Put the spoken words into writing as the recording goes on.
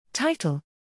Title: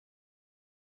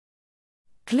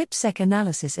 CLIP-Seq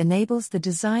analysis enables the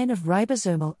design of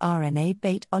ribosomal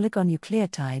RNA-based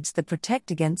oligonucleotides that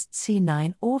protect against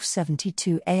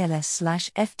C9orf72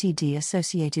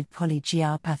 ALS/FTD-Associated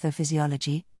poly-GR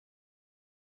pathophysiology.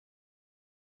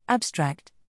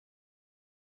 Abstract: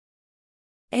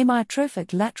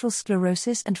 Amyotrophic lateral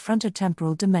sclerosis and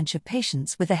frontotemporal dementia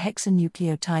patients with a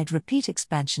hexanucleotide repeat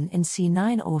expansion in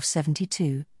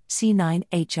C9orf72,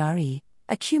 C9HRE,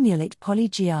 accumulate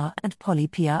poly-GR and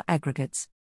poly-PR aggregates.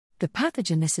 The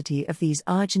pathogenicity of these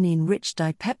arginine-rich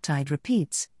dipeptide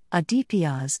repeats,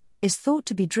 DPRs, is thought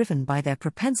to be driven by their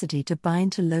propensity to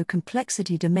bind to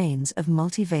low-complexity domains of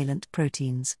multivalent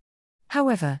proteins.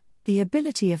 However, the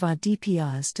ability of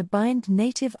DPRs to bind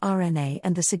native RNA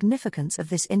and the significance of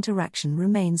this interaction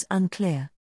remains unclear.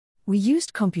 We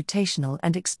used computational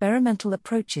and experimental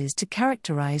approaches to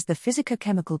characterize the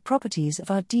physicochemical properties of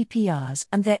DPRs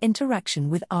and their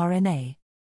interaction with RNA.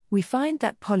 We find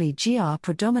that poly-GR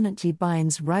predominantly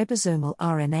binds ribosomal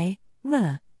RNA,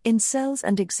 RNA, in cells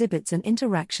and exhibits an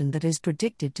interaction that is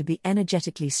predicted to be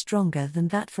energetically stronger than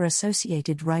that for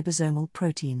associated ribosomal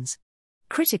proteins.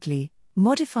 Critically,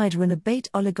 modified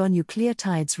RNA-based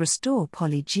oligonucleotides restore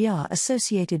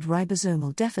poly-GR-associated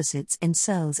ribosomal deficits in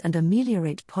cells and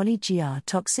ameliorate poly-GR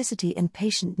toxicity in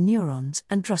patient neurons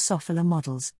and Drosophila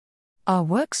models. Our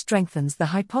work strengthens the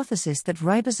hypothesis that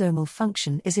ribosomal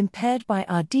function is impaired by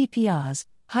DPRs,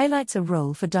 highlights a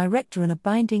role for direct RNA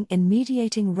binding in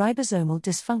mediating ribosomal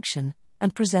dysfunction,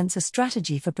 and presents a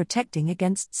strategy for protecting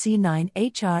against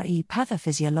C9HRE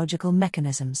pathophysiological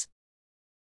mechanisms.